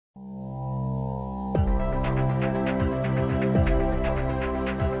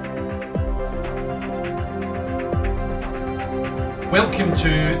Welcome to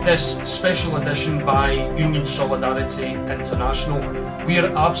this special edition by Union Solidarity International. We are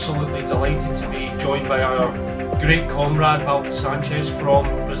absolutely delighted to be joined by our great comrade Valter Sanches from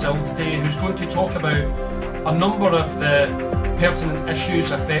Brazil today, who's going to talk about a number of the pertinent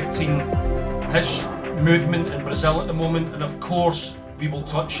issues affecting his movement in Brazil at the moment, and of course we will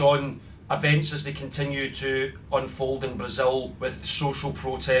touch on events as they continue to unfold in Brazil with social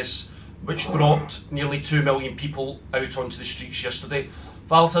protests which brought nearly 2 million people out onto the streets yesterday.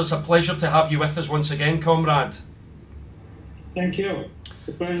 Valter, it's a pleasure to have you with us once again, comrade. Thank you. It's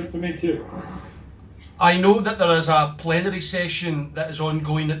a pleasure to meet you. I know that there is a plenary session that is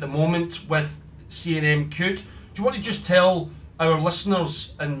ongoing at the moment with CNM CUT. Do you want to just tell our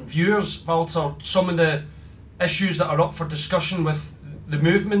listeners and viewers, Valter, some of the issues that are up for discussion with the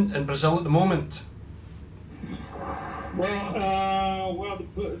movement in Brazil at the moment? Well,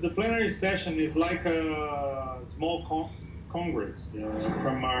 the plenary session is like a small congress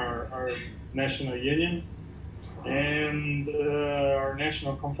from our national union and our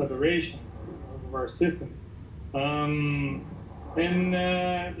national confederation of our system.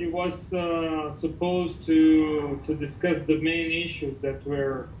 It was supposed to discuss the main issues that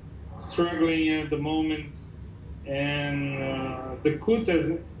we're struggling at the moment, and the CUT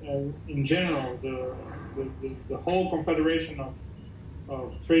as in general, the whole confederation of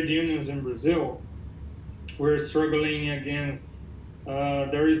trade unions in Brazil, we're struggling against.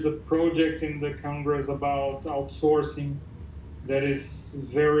 There is a project in the Congress about outsourcing that is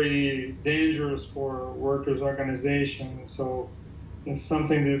very dangerous for workers' organizations. So it's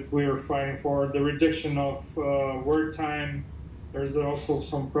something that we are fighting for. The reduction of work time. There's also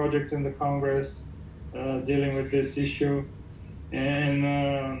some projects in the Congress dealing with this issue,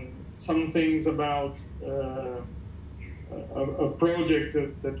 and some things about a project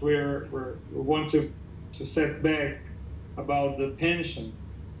that we want to set back about the pensions.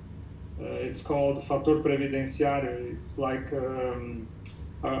 It's called fator previdenciário. It's like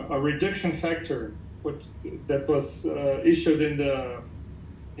a reduction factor that was issued in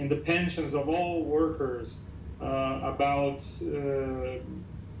the pensions of all workers about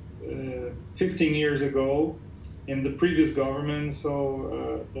 15 years ago in the previous government.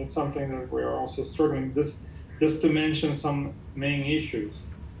 So that's something that we are also struggling. Just to mention some main issues,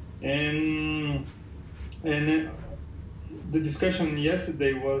 and the discussion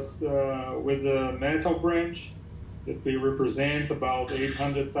yesterday was with the metal branch that we represent about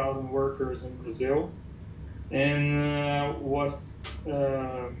 800,000 workers in Brazil, and was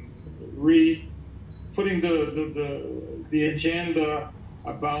putting the agenda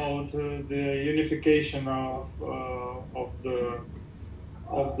about the unification of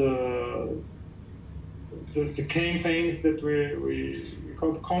the campaigns that we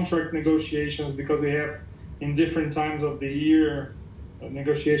call contract negotiations, because we have in different times of the year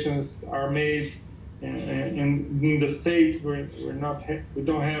negotiations are made, and in the states we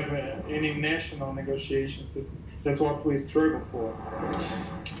don't have any national negotiation system. That's what we struggle for.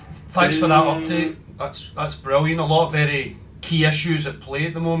 Thanks for that update. That's brilliant. A lot of very key issues at play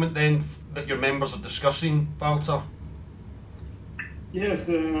at the moment then that your members are discussing, Valter. Yes,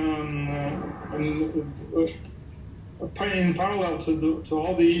 in parallel to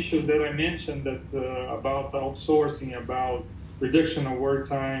all the issues that I mentioned, that about outsourcing, about reduction of work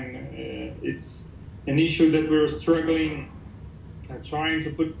time, it's an issue that we're struggling, trying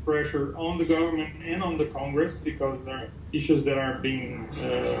to put pressure on the government and on the Congress, because there are issues that are being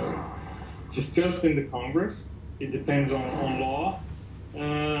discussed in the Congress. It depends on law.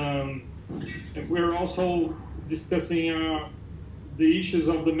 And we're also discussing the issues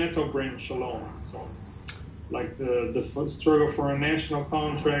of the metal branch alone. So, like the struggle for a national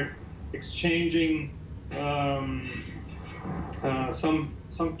contract, exchanging some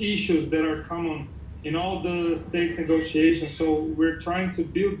issues that are common in all the state negotiations. So we're trying to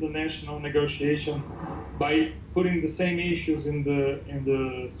build the national negotiation by putting the same issues in the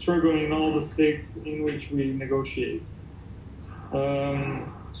struggle in all the states in which we negotiate.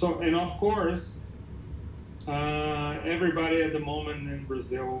 And of course, everybody at the moment in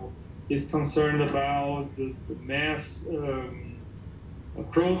Brazil is concerned about the mass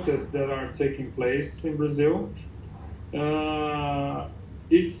protests that are taking place in Brazil.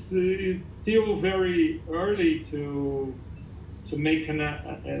 It's still very early to make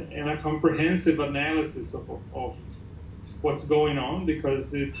a comprehensive analysis of what's going on,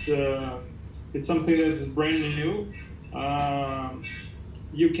 because it's something that is brand new.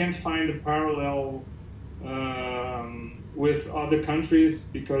 You can't find a parallel with other countries,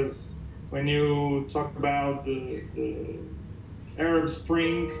 because when you talk about the Arab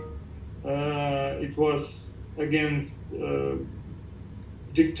Spring, it was against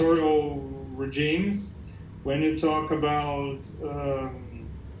dictatorial regimes. When you talk about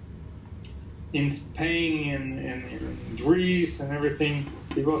in Spain and Greece and everything,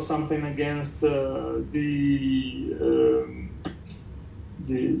 it was something against the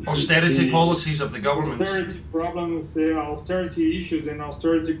austerity policies of the government. Austerity problems, austerity issues and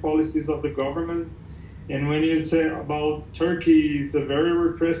austerity policies of the government. And when you say about Turkey, it's a very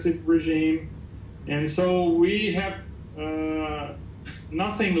repressive regime. And so we have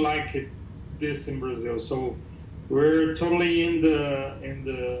nothing like this in Brazil. So we're totally in the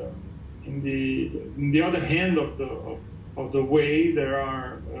other hand of the way. There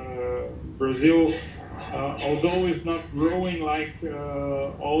are Brazil, although it's not growing like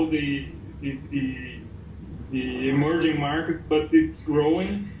all the emerging markets, but it's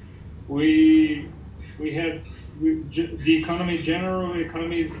growing. The economy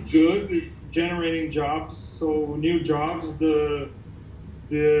is good. It's generating jobs, so new jobs. The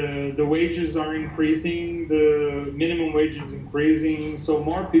wages are increasing. The minimum wage is increasing. So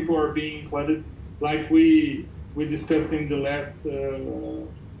more people are being included, like we discussed in the last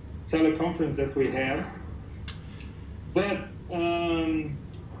teleconference that we had. But on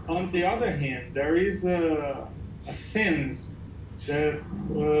the other hand, there is a sense that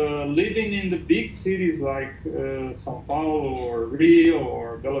living in the big cities like São Paulo or Rio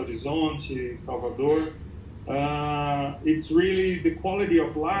or Belo Horizonte, Salvador, it's really the quality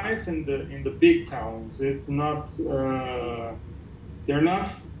of life in the big towns. It's not they're not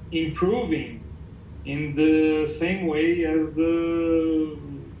improving in the same way as the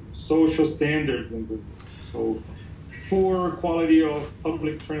social standards in Brazil. So poor quality of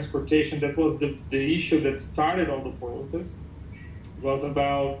public transportation, that was the issue that started all the protests. It was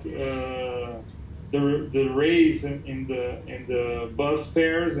about the raise in the bus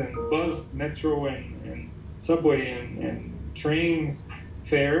fares and bus, metro, and subway and trains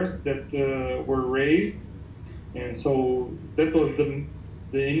fares that were raised, and so that was the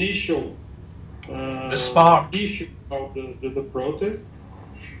initial the spark issue of the protests.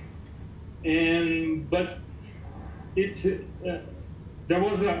 But there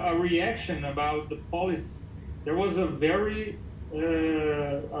was a reaction about the policy. There was a very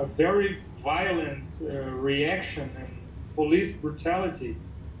violent reaction and police brutality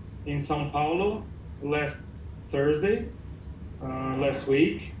in São Paulo last Thursday, last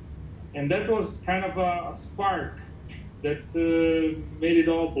week, and that was kind of a spark that made it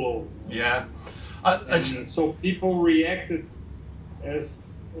all blow. Yeah, and so people reacted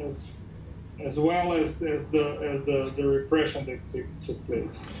as well as the repression that took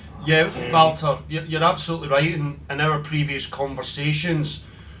place. Yeah, Valter, you're absolutely right. In our previous conversations,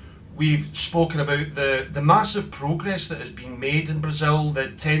 we've spoken about the massive progress that has been made in Brazil, the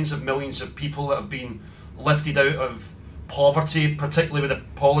tens of millions of people that have been lifted out of poverty, particularly with the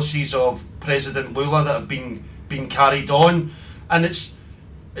policies of President Lula that have been carried on. And it's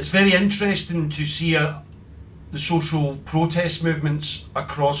very interesting to see the social protest movements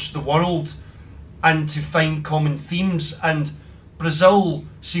across the world and to find common themes. And Brazil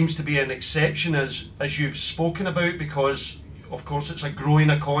seems to be an exception, as you've spoken about, because of course it's a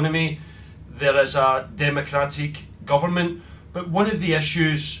growing economy, there is a democratic government, but one of the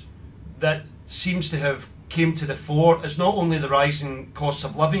issues that seems to have came to the fore is not only the rising costs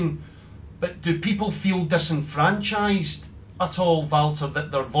of living, but do people feel disenfranchised at all, Valter,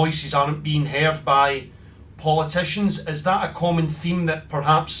 that their voices aren't being heard by politicians? Is that a common theme that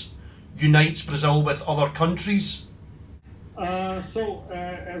perhaps unites Brazil with other countries? As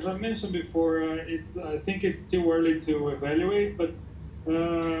I mentioned before, I think it's too early to evaluate, but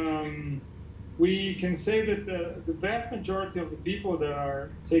we can say that the vast majority of the people that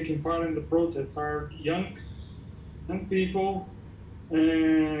are taking part in the protests are young people,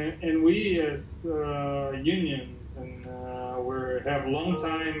 and we as unions and we have a long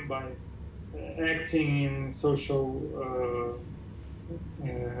time by acting in social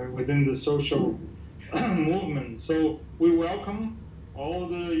within the social movement. So we welcome all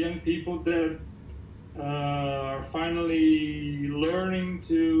the young people that are finally learning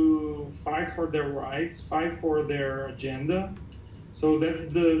to fight for their rights, fight for their agenda. So that's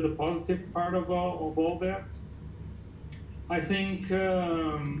the positive part of all that. I think,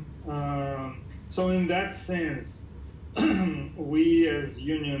 so in that sense, we as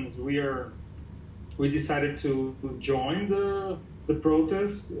unions, we decided to join the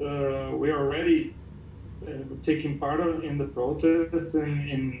protests. We are already taking part in the protests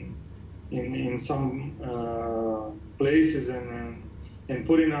and in some places and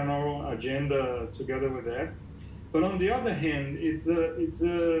putting on our agenda together with that. But on the other hand, it's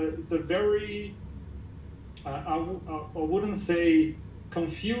a very I wouldn't say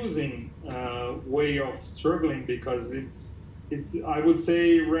confusing way of struggling, because it's I would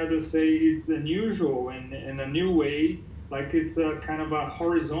say, rather say it's unusual and in a new way, like it's a kind of a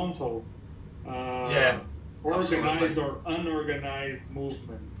horizontal, organized absolutely. or unorganized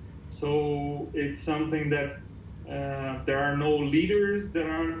movement. So it's something that there are no leaders, there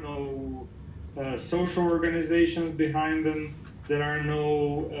are no social organizations behind them, there are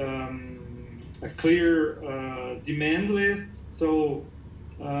no a clear demand list. So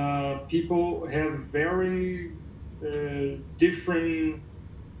people have very different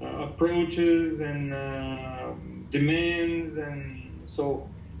approaches and demands, and so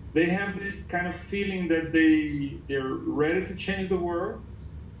they have this kind of feeling that they're ready to change the world,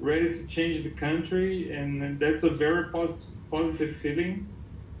 ready to change the country, and that's a very positive feeling.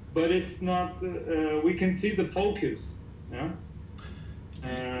 But it's not. We can see the focus, yeah.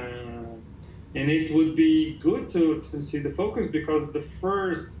 And it would be good to see the focus, because the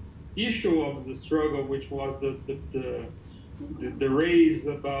first issue of the struggle, which was the raise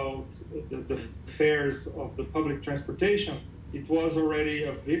about the fares of the public transportation, it was already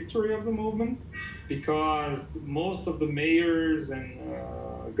a victory of the movement, because most of the mayors and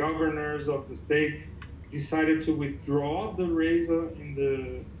governors of the states decided to withdraw the raise in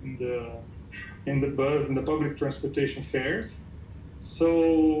the public transportation fares.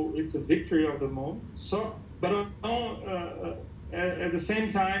 So it's a victory of the moment. So, but at the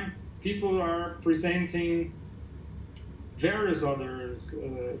same time, people are presenting various other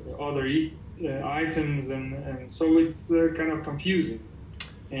items, and so it's kind of confusing.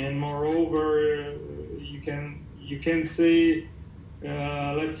 And moreover, you can say,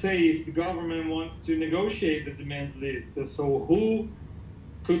 let's say, if the government wants to negotiate the demand list, so who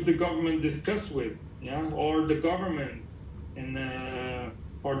could the government discuss with, yeah, or the governments, and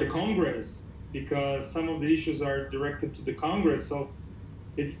or the Congress, because some of the issues are directed to the Congress, so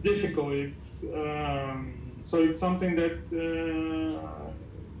it's difficult. It's so it's something that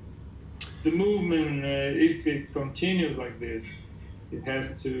the movement, if it continues like this, it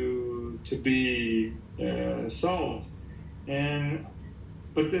has to be solved.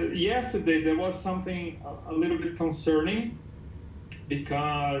 But yesterday there was something a little bit concerning,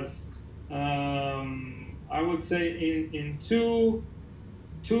 because I would say in two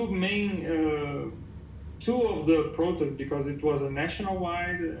main two of the protests, because it was a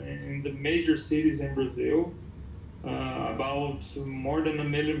nationwide in the major cities in Brazil, about more than 1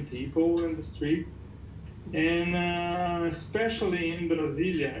 million people in the streets, and especially in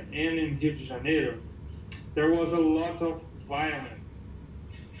Brasilia and in Rio de Janeiro, there was a lot of violence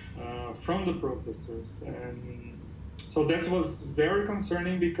from the protesters, and so that was very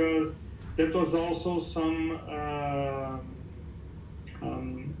concerning, because that was also some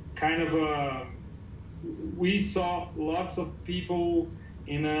kind of a, we saw lots of people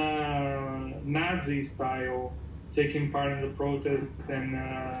in a Nazi style taking part in the protests and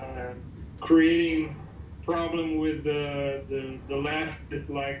creating problem with the leftists,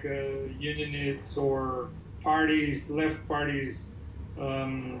 like unionists or parties, left parties,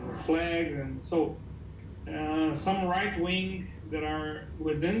 flags, and so some right wing that are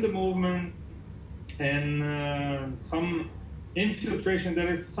within the movement, and some infiltration. That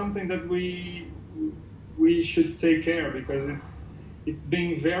is something that we should take care, because it's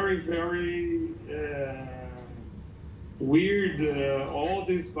being very weird. All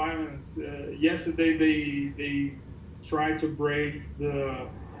this violence. Yesterday they tried to break the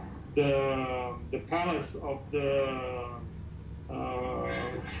palace of the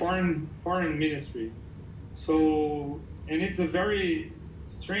foreign ministry. So, and it's a very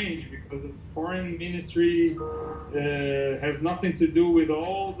strange, because the foreign ministry has nothing to do with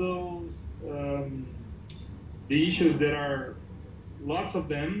all those the issues that are, lots of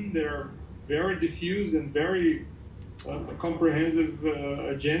them, that are very diffuse and very comprehensive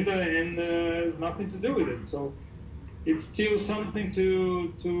agenda, and has nothing to do with it. So it's still something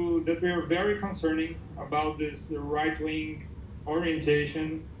to that we are very concerning about, this right-wing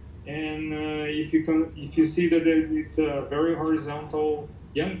orientation. And if you see that it's a very horizontal,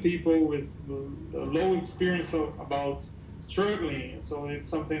 young people with low experience about struggling, so it's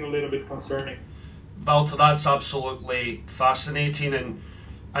something a little bit concerning. Valter, that's absolutely fascinating. And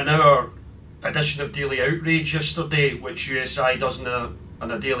in our edition of Daily Outrage yesterday, which USI does on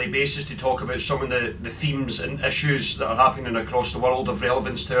a daily basis to talk about some of the themes and issues that are happening across the world of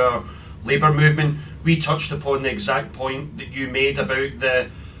relevance to our labour movement, we touched upon the exact point that you made about the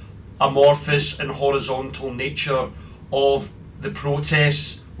amorphous and horizontal nature of the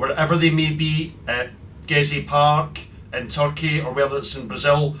protests, wherever they may be, at Gezi Park in Turkey or whether it's in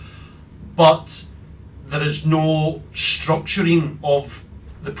Brazil. But there is no structuring of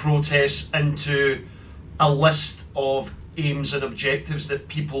the protests into a list of aims and objectives that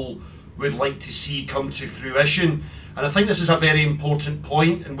people would like to see come to fruition. And I think this is a very important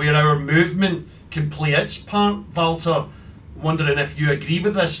point, and where our movement can play its part, Valter. Wondering if you agree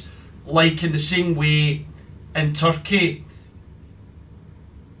with this. Like in the same way in Turkey,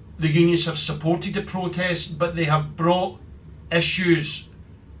 the unions have supported the protests, but they have brought issues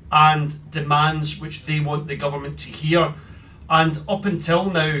and demands which they want the government to hear. And up until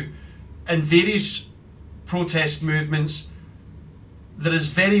now, in various protest movements, there is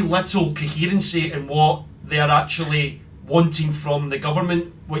very little coherency in what they are actually wanting from the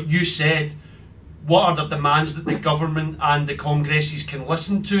government. What you said, what are the demands that the government and the congresses can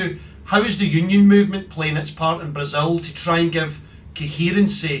listen to? How is the union movement playing its part in Brazil to try and give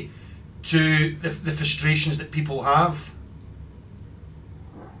coherency to the frustrations that people have?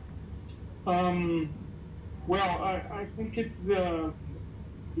 Well, I think it's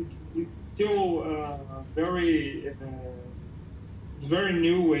still very it's a very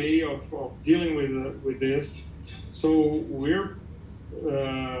new way of dealing with this. So we're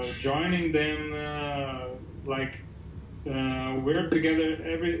joining them we're together.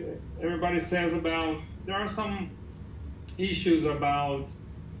 Everybody says about there are some issues about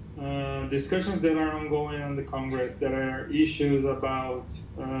discussions that are ongoing on the Congress. There are issues about,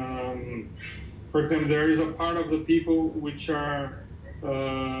 for example, there is a part of the people which are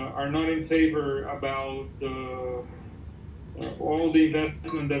not in favor about all the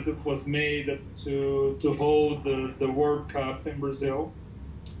investment that was made to hold the World Cup in Brazil,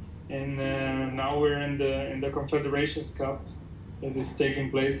 and now we're in the Confederations Cup that is taking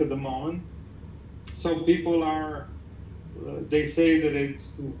place at the moment. So people are. They say that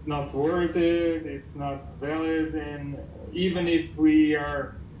it's not worth it, it's not valid, and even if we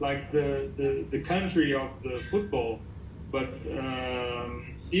are like the country of the football, but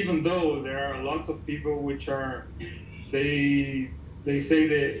even though there are lots of people which are, they say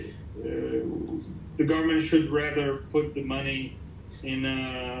that the government should rather put the money in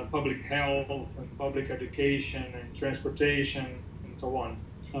public health and public education and transportation and so on.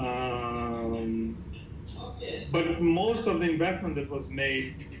 But most of the investment that was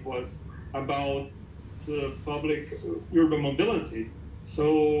made was about the public urban mobility.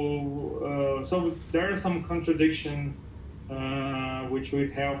 So, so there are some contradictions which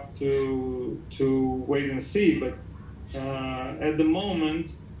we have to wait and see. But at the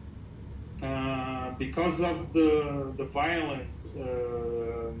moment, because of the violent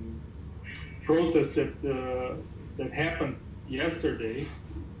protest that happened yesterday,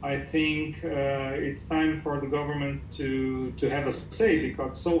 I think it's time for the governments to have a say,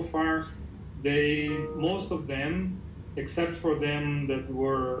 because so far most of them, except for them that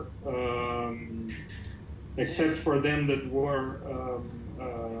were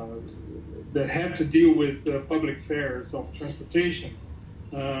that had to deal with public fares of transportation,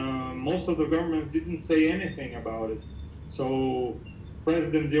 most of the governments didn't say anything about it. So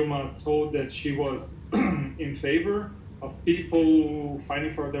President Dilma told that she was in favor of people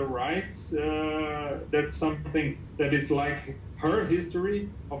fighting for their rights. That's something that is like her history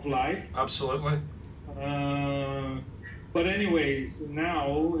of life. Absolutely. But anyways,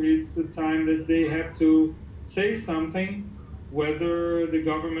 now it's the time that they have to say something, whether the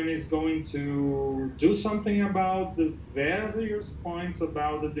government is going to do something about the various points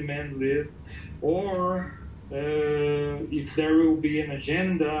about the demand list, or if there will be an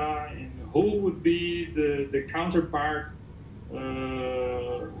agenda, and who would be the counterpart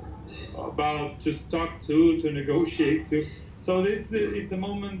about to talk to negotiate to. So it's a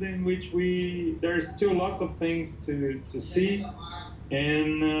moment in which there's still lots of things to see,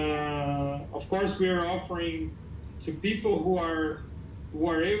 and of course we are offering to people who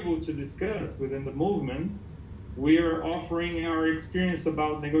are able to discuss within the movement. We are offering our experience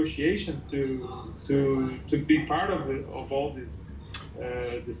about negotiations to be part of all these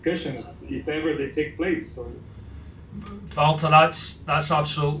discussions, if ever they take place. So, Valter, that's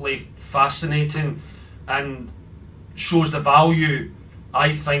absolutely fascinating, and shows the value,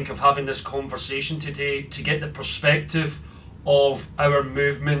 I think, of having this conversation today, to get the perspective of our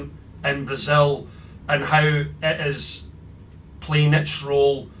movement in Brazil and how it is playing its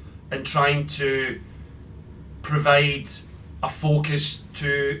role in trying to provide a focus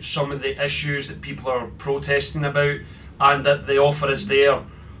to some of the issues that people are protesting about, and that the offer is there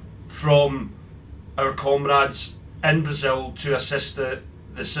from our comrades in Brazil to assist the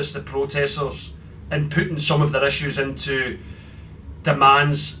protesters in putting some of their issues into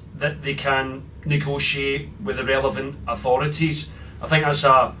demands that they can negotiate with the relevant authorities. I think that's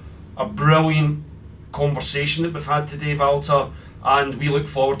a brilliant conversation that we've had today, Valter, and we look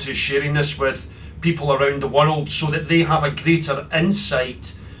forward to sharing this with people around the world so that they have a greater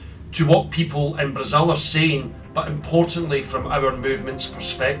insight to what people in Brazil are saying, but importantly from our movement's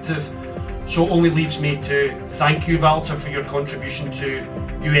perspective. So it only leaves me to thank you, Valter, for your contribution to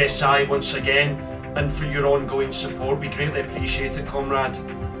USI once again and for your ongoing support. We greatly appreciate it, comrade.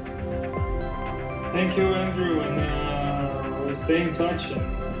 Thank you, Andrew, and we'll stay in touch.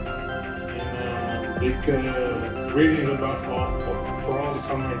 And big greetings for all the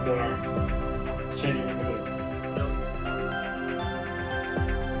comrades that are exchanging